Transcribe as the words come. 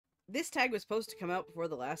This tag was supposed to come out before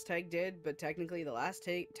the last tag did, but technically the last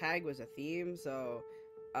tag was a theme, so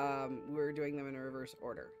we're doing them in a reverse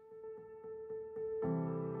order.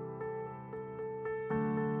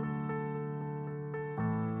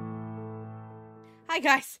 Hi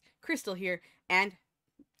guys, Crystal here, and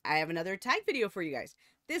I have another tag video for you guys.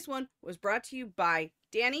 This one was brought to you by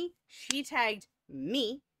Danny. She tagged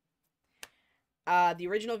me. The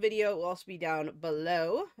original video will also be down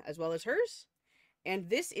below, as well as hers.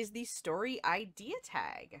 And this is the story idea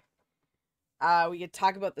tag. We could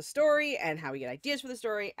talk about the story and how we get ideas for the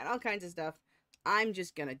story and all kinds of stuff. I'm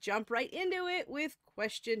just gonna jump right into it with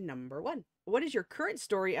question number 1. What is your current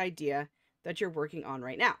story idea that you're working on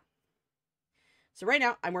right now? So right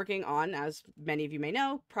now, I'm working on, as many of you may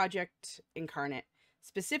know, Project Incarnate.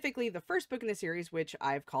 Specifically, the first book in the series, which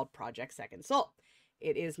I've called Project Second Soul.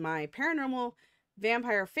 It is my paranormal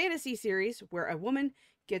vampire fantasy series where a woman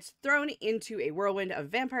gets thrown into a whirlwind of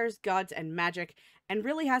vampires, gods, and magic, and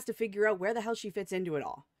really has to figure out where the hell she fits into it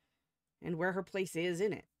all. And where her place is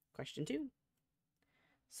in it. Question 2.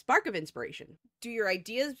 Spark of inspiration. Do your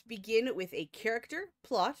ideas begin with a character,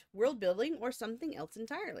 plot, world building, or something else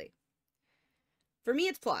entirely? For me,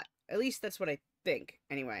 it's plot. At least that's what I think,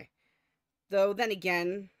 anyway. Though, then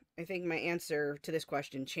again, I think my answer to this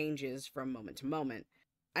question changes from moment to moment.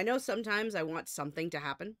 I know sometimes I want something to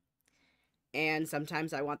happen, and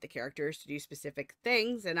sometimes I want the characters to do specific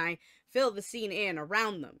things, and I fill the scene in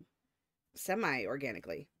around them.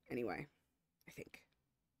 Semi-organically, anyway, I think.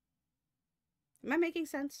 Am I making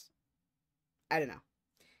sense? I don't know.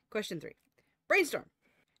 Question 3. Brainstorm.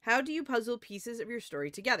 How do you puzzle pieces of your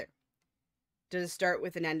story together? Does it start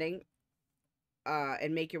with an ending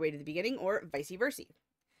and make your way to the beginning, or vice versa?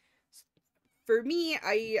 For me,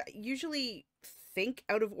 I usually think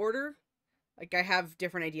out of order. Like, I have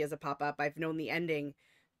different ideas that pop up. I've known the ending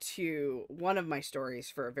to one of my stories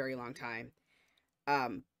for a very long time.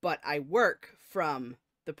 But I work from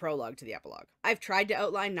the prologue to the epilogue. I've tried to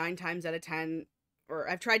outline 9 times out of 10, or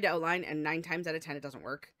I've tried to outline and 9 times out of 10 it doesn't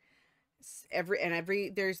work.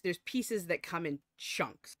 There's pieces that come in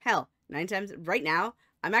chunks. Hell, 9 times right now,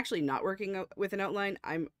 I'm actually not working with an outline.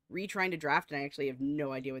 I'm retrying to draft, and I actually have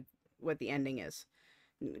no idea what the ending is,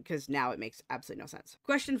 because now it makes absolutely no sense.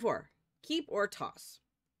 Question 4. Keep or toss.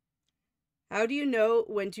 How do you know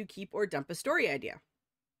when to keep or dump a story idea?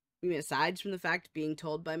 I mean, aside from the fact being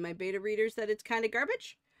told by my beta readers that it's kind of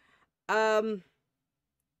garbage. If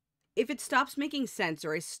it stops making sense,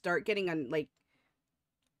 or I start getting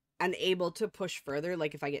unable to push further,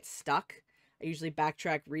 like if I get stuck, I usually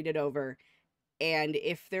backtrack, read it over, and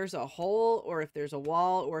if there's a hole, or if there's a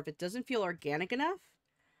wall, or if it doesn't feel organic enough,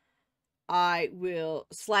 I will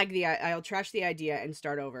I'll trash the idea and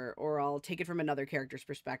start over, or I'll take it from another character's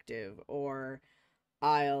perspective, or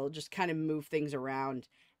I'll just kind of move things around.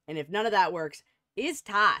 And if none of that works, it's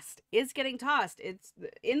tossed. It's getting tossed. It's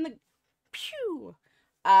in the pew.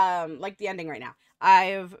 Like the ending right now.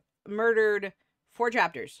 I've murdered 4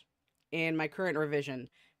 chapters in my current revision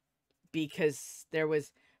because there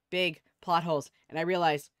was big plot holes, and I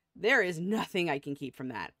realized there is nothing I can keep from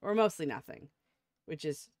that, or mostly nothing, which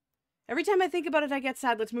is, every time I think about it, I get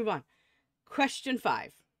sad. Let's move on. Question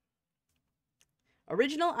 5.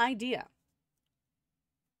 Original idea.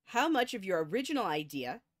 How much of your original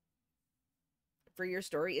idea for your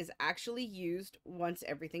story is actually used once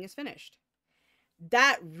everything is finished?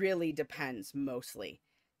 That really depends, mostly.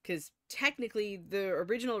 Because technically, the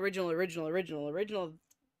original version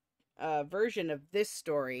of this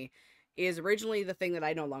story is originally the thing that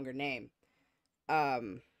I no longer name.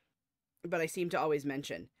 But I seem to always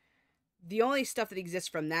mention. The only stuff that exists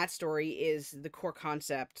from that story is the core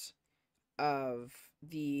concept of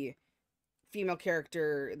the female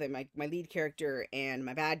character, that my lead character and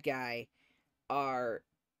my bad guy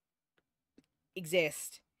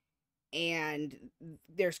exist, and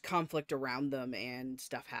there's conflict around them and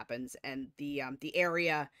stuff happens, and the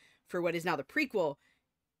area for what is now the prequel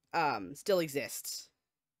still exists.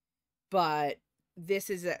 But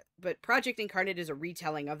Project Incarnate is a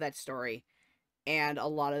retelling of that story, and a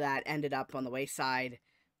lot of that ended up on the wayside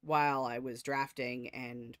while I was drafting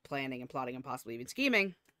and planning and plotting and possibly even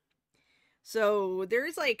scheming. So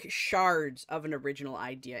there's like shards of an original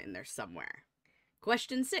idea in there somewhere.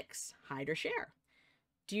 Question 6. Hide or share.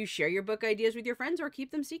 Do you share your book ideas with your friends or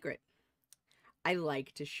keep them secret? I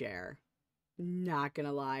like to share. Not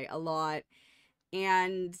gonna lie, a lot.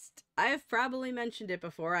 And I've probably mentioned it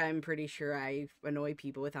before. I'm pretty sure I annoy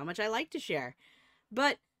people with how much I like to share.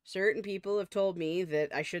 But certain people have told me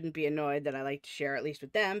that I shouldn't be annoyed that I like to share, at least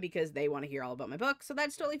with them, because they want to hear all about my book. So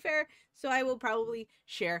that's totally fair. So I will probably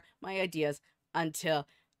share my ideas until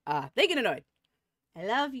they get annoyed. I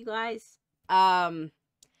love you guys.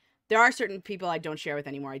 There are certain people I don't share with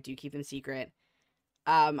anymore. I do keep them secret.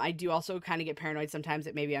 I do also kind of get paranoid sometimes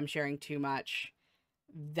that maybe I'm sharing too much,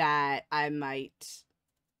 that I might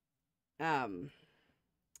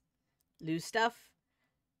lose stuff,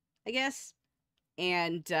 I guess.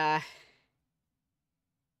 And yeah,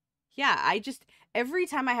 I just, every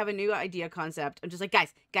time I have a new idea concept, I'm just like,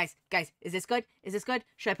 guys, is this good? Is this good?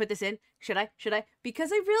 Should I put this in? Should I?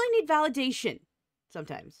 Because I really need validation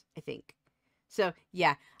sometimes, I think. So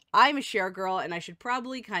yeah, I'm a share girl, and I should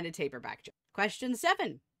probably kind of taper back. Question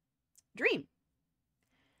 7. Dream.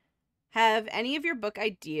 Have any of your book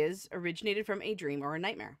ideas originated from a dream or a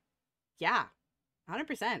nightmare? Yeah,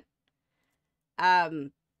 100%.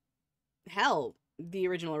 Hell, the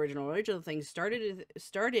original thing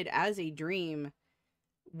started as a dream,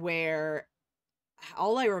 where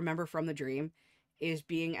all I remember from the dream is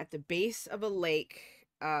being at the base of a lake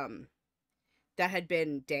that had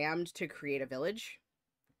been dammed to create a village.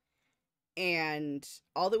 And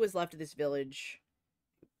all that was left of this village,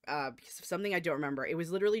 because of something I don't remember, it was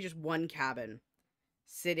literally just one cabin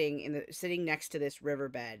sitting next to this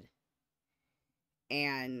riverbed.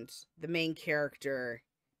 And the main character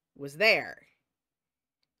was there.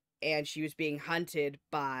 And she was being hunted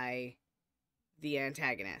by the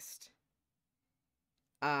antagonist.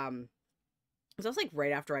 It was also like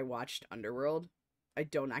right after I watched Underworld. I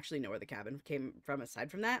don't actually know where the cabin came from aside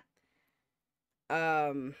from that.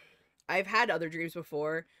 I've had other dreams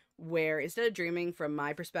before where instead of dreaming from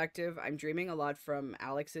my perspective, I'm dreaming a lot from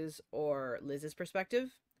Alex's or Liz's perspective.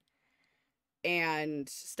 And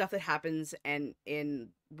stuff that happens and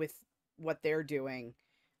with what they're doing,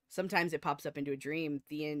 sometimes it pops up into a dream.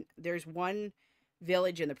 There's one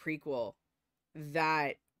village in the prequel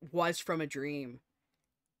that was from a dream,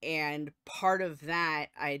 and part of that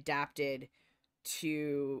I adapted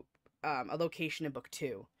to a location in book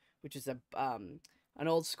 2, which is an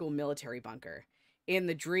old school military bunker. In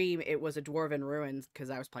the dream, it was a dwarven ruins because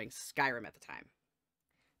I was playing Skyrim at the time.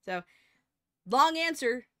 So, long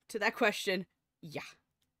answer to that question, yeah.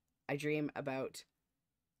 I dream about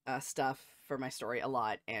stuff for my story a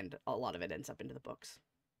lot, and a lot of it ends up into the books.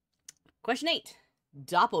 Question 8.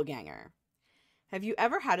 Doppelganger. Have you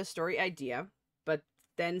ever had a story idea, but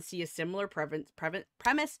then see a similar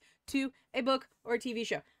premise to a book or a TV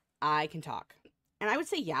show? I can talk. And I would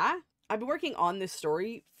say, yeah. I've been working on this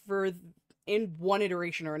story in one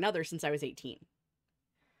iteration or another since I was 18.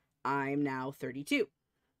 I'm now 32.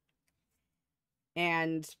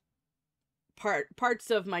 And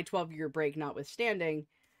parts of my 12-year break notwithstanding,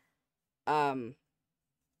 it's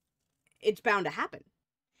bound to happen.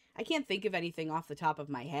 I can't think of anything off the top of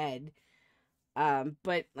my head.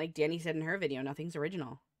 But like Danny said in her video, nothing's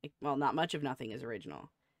original. Well, not much of nothing is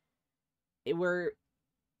original. We're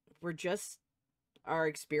just our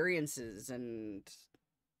experiences and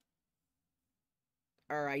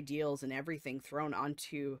our ideals and everything thrown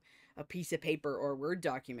onto a piece of paper or Word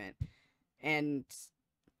document. And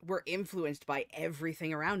we're influenced by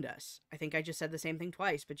everything around us. I think I just said the same thing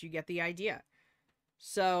twice, but you get the idea.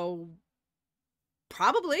 So,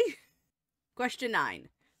 probably. Question 9.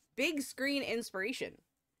 Big screen inspiration.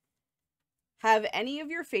 Have any of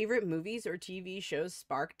your favorite movies or TV shows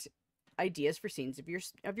sparked ideas for scenes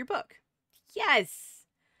of your book? Yes!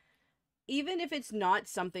 Even if it's not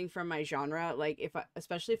something from my genre, like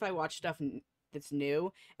especially if I watch stuff that's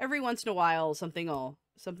new, every once in a while something will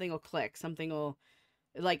click, something will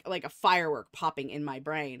like a firework popping in my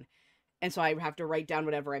brain. And so I have to write down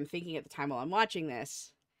whatever I'm thinking at the time while I'm watching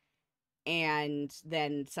this. And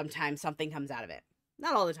then sometimes something comes out of it.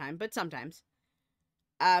 Not all the time, but sometimes.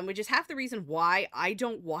 Which is half the reason why I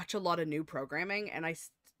don't watch a lot of new programming, and I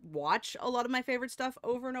watch a lot of my favorite stuff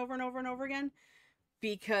over and over and over and over again,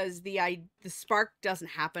 because the spark doesn't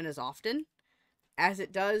happen as often as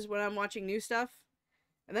it does when I'm watching new stuff.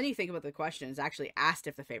 And then you think about the question, is actually asked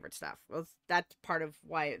if the favorite stuff. Well, that's part of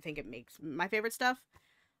why I think it makes my favorite stuff.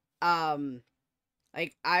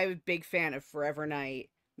 Like, I'm a big fan of Forever Night,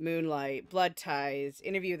 Moonlight, Blood Ties,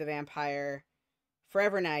 Interview with the Vampire,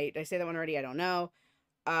 Forever Night. Did I say that one already? I don't know.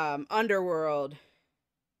 Underworld,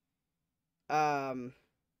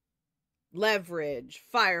 Leverage,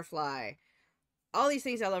 Firefly. All these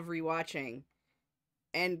things I love rewatching.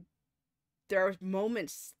 And there are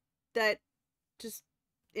moments that just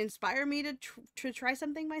inspire me to try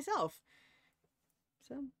something myself.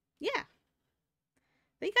 So, yeah.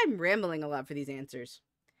 I think I'm rambling a lot for these answers.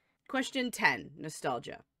 Question 10.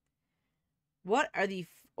 Nostalgia. What are the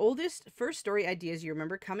oldest first story ideas you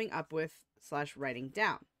remember coming up with / writing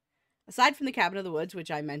down? Aside from the Cabin of the Woods,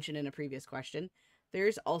 which I mentioned in a previous question,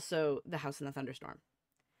 there's also The House in the Thunderstorm.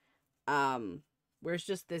 where it's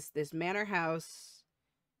just this manor house.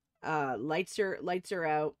 Lights are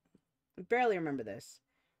out. I barely remember this.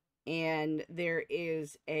 And there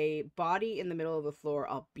is a body in the middle of the floor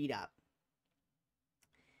all beat up.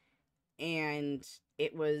 And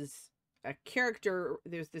it was a character,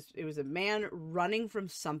 it was a man running from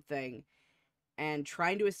something and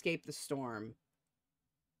trying to escape the storm.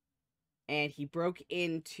 And he broke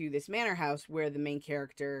into this manor house where the main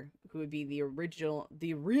character, who would be the original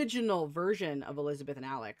version of Elizabeth and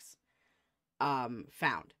Alex,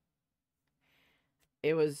 found.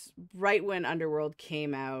 It was right when Underworld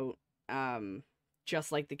came out,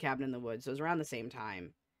 just like The Cabin in the Woods. So it was around the same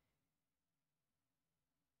time.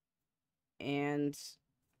 And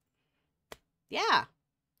yeah,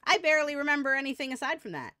 I barely remember anything aside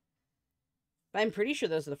from that. But I'm pretty sure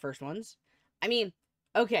those are the first ones. I mean,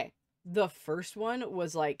 okay, the first one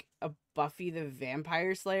was like a Buffy the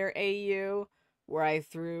Vampire Slayer AU, where I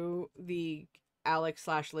threw the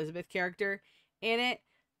Alex/Elizabeth character in it.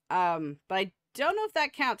 But I don't know if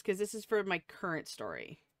that counts because this is for my current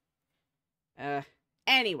story.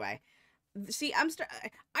 Anyway, see,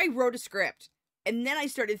 I wrote a script and then I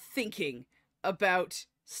started thinking about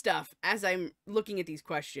stuff as I'm looking at these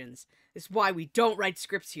questions. This is why we don't write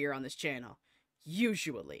scripts here on this channel,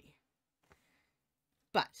 usually.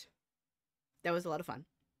 But that was a lot of fun.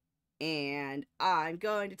 And I'm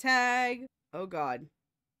going to tag, oh god,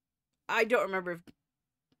 I don't remember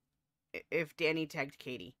if Danny tagged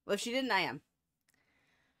Katie. Well, if she didn't, I am.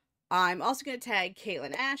 I'm also going to tag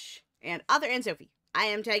Caitlin, Ash, and Sophie. I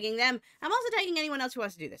am tagging them. I'm also tagging anyone else who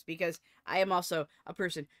wants to do this, because I am also a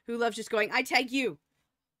person who loves just going, I tag you,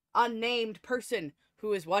 unnamed person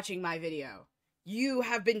who is watching my video. You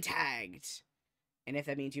have been tagged. And if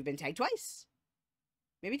that means you've been tagged twice,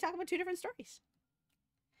 maybe talk about 2 different stories.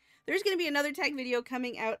 There's going to be another tag video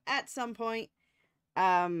coming out at some point.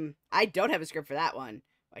 I don't have a script for that one.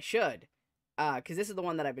 I should, because this is the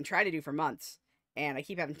one that I've been trying to do for months. And I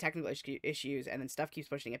keep having technical issues, and then stuff keeps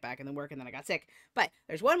pushing it back, and then work, and then I got sick. But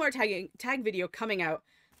there's one more tag video coming out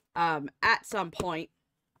at some point.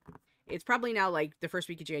 It's probably now like the first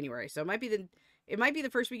week of January, so it might be the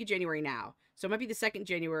first week of January now. So it might be the second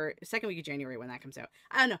week of January when that comes out.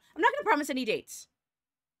 I don't know. I'm not gonna promise any dates.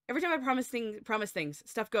 Every time I promise things,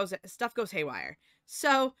 stuff goes haywire.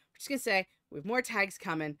 So we're just gonna say we have more tags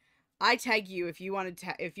coming. I tag you if you want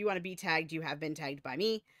to be tagged. You have been tagged by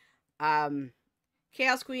me.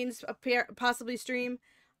 Chaos Queens possibly stream.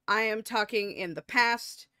 I am talking in the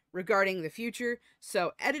past regarding the future,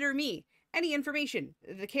 so editor me. Any information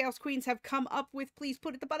the Chaos Queens have come up with, please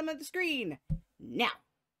put at the bottom of the screen. Now.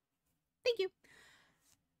 Thank you.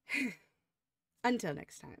 Until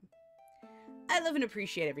next time. I love and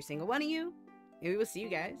appreciate every single one of you, and we will see you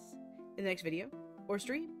guys in the next video or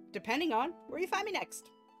stream, depending on where you find me next.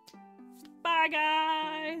 Bye,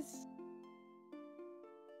 guys!